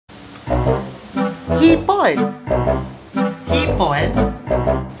Hipon. Hipon?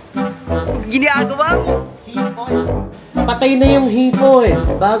 Ginagawa mo? Hipon. Patay na yung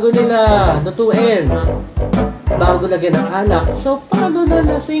hipon bago nila lutuin. Bago lagyan ng alak. So, paano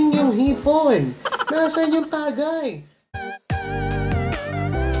nalasing yung hipon? Nasaan yung tagay?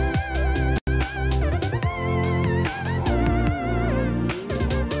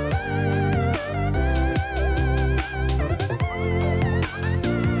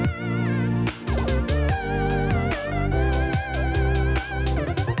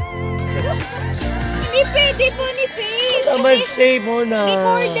 Hindi pwede po ni Faith. Naman, say mo na.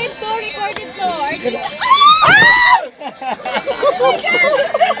 Recorded to.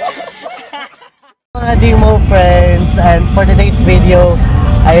 Mga Dimo friends, and for today's video,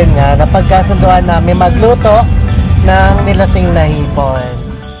 ayun nga, napagkasunduan namin magluto ng nilasing na hipon.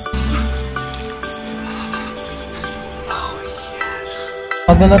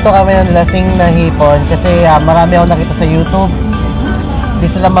 Magluluto kami ng nilasing na hipon kasi marami akong nakita sa YouTube. Hindi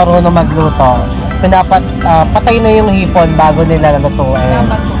sila marunong magluto. Dapat patay na yung hipon bago nila lutuin.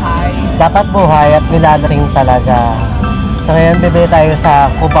 Dapat buhay at nilalasing talaga. So ngayon bibili tayo sa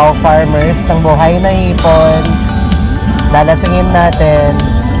Cubao Farmers ng buhay na hipon. Lalasingin natin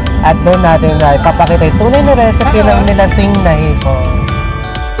at doon natin ipapakita yung tunay na recipe ng nilasing na hipon.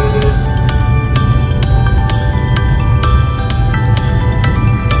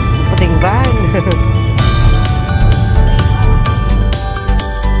 Puting van!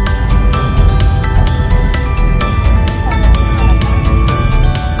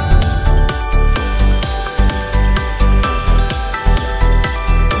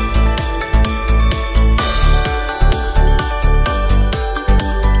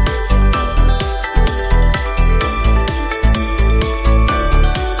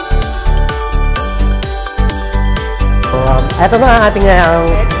 Ito na ang ating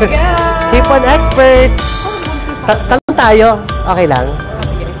hipon expert. Talong tayo. Okay lang.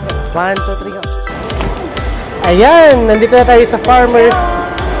 1, 2, 3, go. Ayan! Nandito na tayo sa Farmers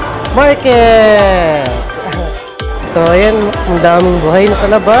Market. So, ayan. Ang daming buhay na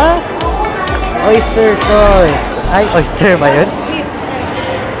talaba. Oyster sauce. Ay, oyster ba yun?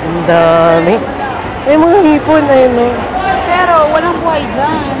 Ang dami. Ay, mga hipon. Ayun, no? Pero walang buhay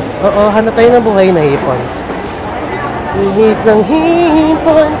dyan. Oo, hanap tayo ng buhay na hipon. Ihis ng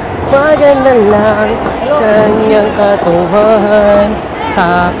hipon, maganda lang kanyang katawan,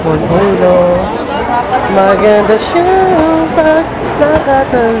 hapon ulo. Maganda siyang pag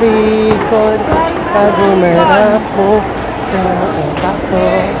nakatalikod, pag umarap mo ng impacto.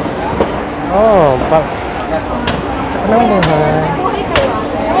 Oh, saan ang buhay?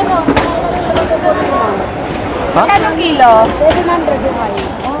 Anong kilo? 700 buhay.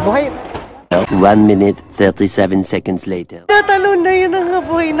 Buhay? 1 minute, 37 seconds later. Tatalon na yun ang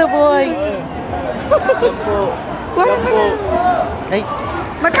buhay na buhay. Ay,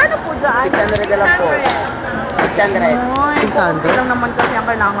 Magkano po dyan? 600 lang po. 600? 600? lang naman kasi ang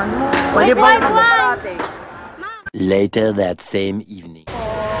kailangan mo. Pwede ba? Later that same evening.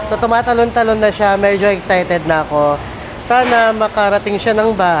 So tumatalon-talon na siya, medyo excited na ako. Sana makarating siya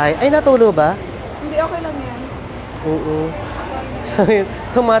ng bahay. Ay, natulo ba? Hindi, okay lang yan. Oo.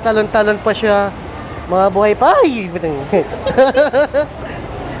 Tumatalon-talon pa siya. Mga buhay pa. Ay!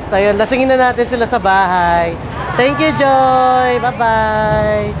 So yun, lasingin na natin sila sa bahay. Thank you, Joy!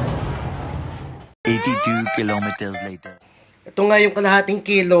 Bye-bye! 82 kilometers later. Ito nga yung kalahating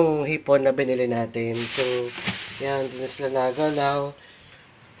kilong hipon na binili natin. So, yan, doon na sila nagalaw.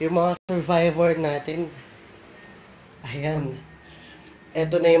 Yung mga survivor natin. Ayan.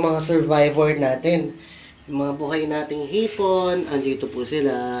 Ito na yung mga survivor natin. Yung mga buhay nating hipon. Andito po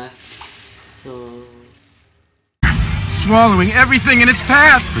sila. So, swallowing everything in its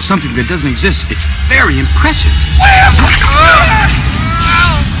path. For something that doesn't exist, it's very impressive.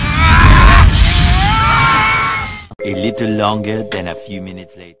 A little longer than a few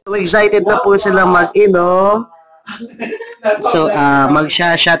minutes later. so excited na po sila mag-inom. So,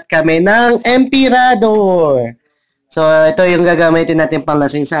 magsha-shot kami ng Emperador. So, ito yung gagamitin natin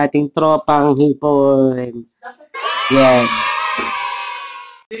panglasing sa ating tropang hipon. Yes.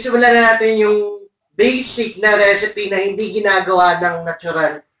 Sisimulan na natin yung basic na recipe na hindi ginagawa ng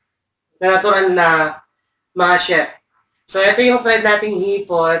natural na mga chef. So, ito yung friend nating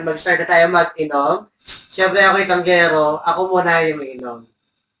hipon. Mag-start na tayo mag-inom. Siyempre, ako yung tanggero. Ako muna yung inom.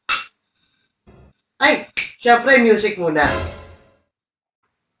 Ay! Siyempre, music muna.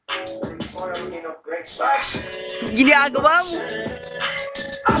 Ginagawa mo?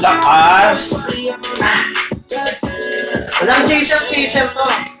 Lakas! Walang chaser to.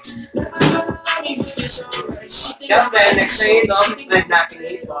 Siyempre, next na inom, friend natin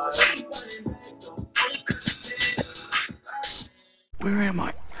hipon. Where am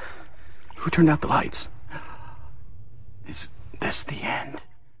I? Who turned out the lights? Is this the end?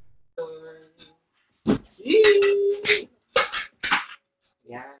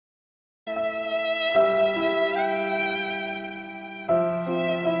 Yan.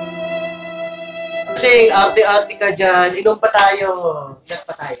 Kasi arte-arte ka dyan, inom pa tayo. Shot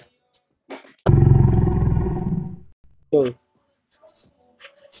pa tayo.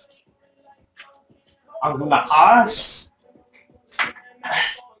 Ang lakas!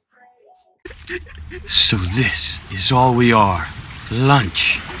 So this is all we are.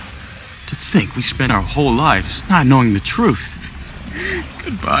 Lunch. To think we spent our whole lives not knowing the truth.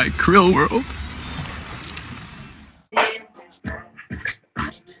 Goodbye, Krill World.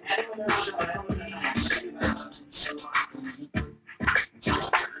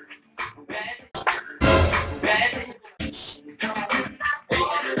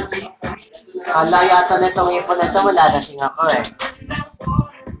 Kala yata na itong ipon na ito, malalasing ako eh.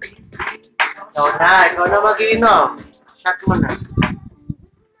 Ikaw na mag-inom. Shot mo na.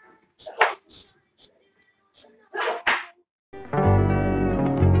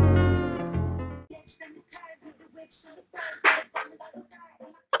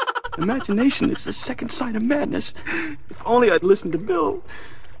 Imagination is the second sign of madness. If only I'd listened to Bill.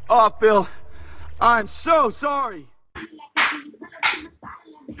 Oh, Bill, I'm so sorry.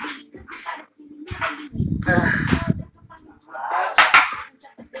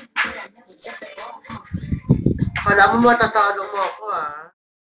 Kala mo matatalo mo ako ah.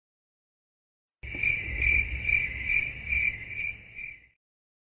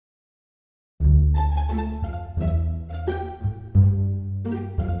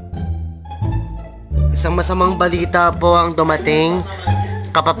 Isang masamang balita po ang dumating.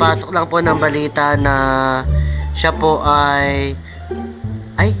 Kapapasok lang po ng balita na siya po ay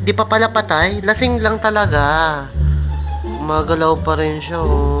di pa pala patay. Lasing lang talaga. Magalaw pa rin siya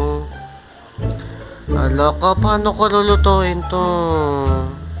oh. Alaka, paano ko lulutuin to?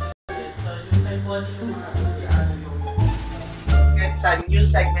 Sa new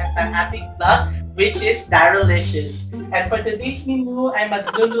segment ng ating vlog, which is Darolicious. And for today's menu ay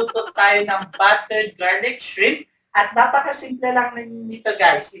magluluto tayo ng buttered garlic shrimp. At napakasimple lang nito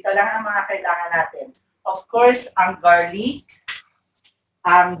guys. Ito lang ang mga kailangan natin. Of course, ang garlic,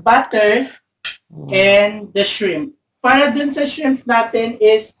 ang butter, and the shrimp. Para dun sa shrimp natin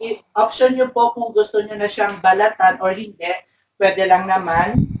is, option nyo po kung gusto nyo na siyang balatan or hindi. Pwede lang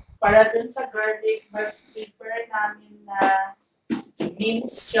naman. Para dun sa garlic, mas prefer namin na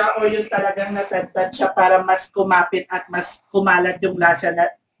mince siya or yung talagang natagtad siya para mas kumapit at mas kumalat yung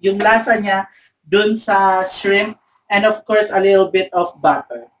lasa niya dun sa shrimp. And of course, a little bit of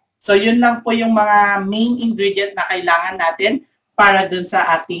butter. So yun lang po yung mga main ingredient na kailangan natin para dun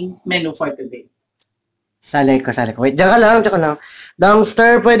sa ating menu for today. Salay ko. Wait, diyan ka lang.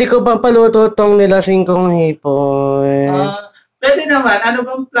 Downstairs, pwede ko bang paluto tong nilasing kong hipon? Pwede naman.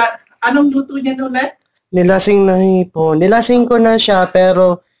 Anong luto niya ulit? Nilasing na hipon. Nilasing ko na siya,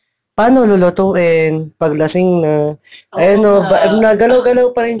 pero paano lulutuin? Paglasing na. Ayun o, nagalaw-galaw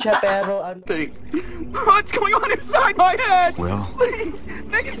pa rin siya, pero ano. What's going on inside my head? Will. Please,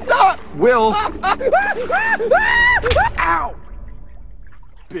 make it stop. Will. Ow.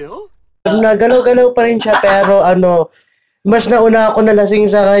 Bill? Nagalaw-galaw pa rin siya, pero ano, mas nauna ako nalasing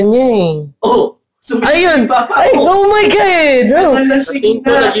sa kanya eh. Oh! Ayun! Ay, oh my God! Oh. Nalasing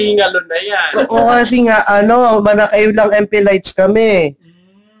na. Naging alon na yan. Oo, kasi nga, manakayo lang MP lights kami.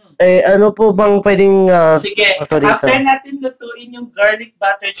 Ano po bang pwedeng... Sige, after natin lutuin yung garlic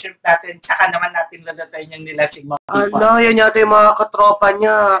butter shrimp natin, tsaka naman natin lulutuin yung nilasing mo. Yan yata yung mga katropa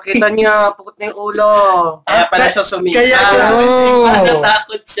niya. Kita niya, pukot na yung ulo. Kaya pala siya sumisa. Kaya siya sumisa.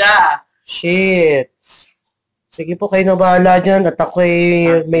 Natakot siya. Shit. Sige po, kayo na bahala dyan at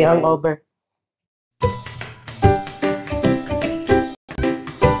ako'y may hangover.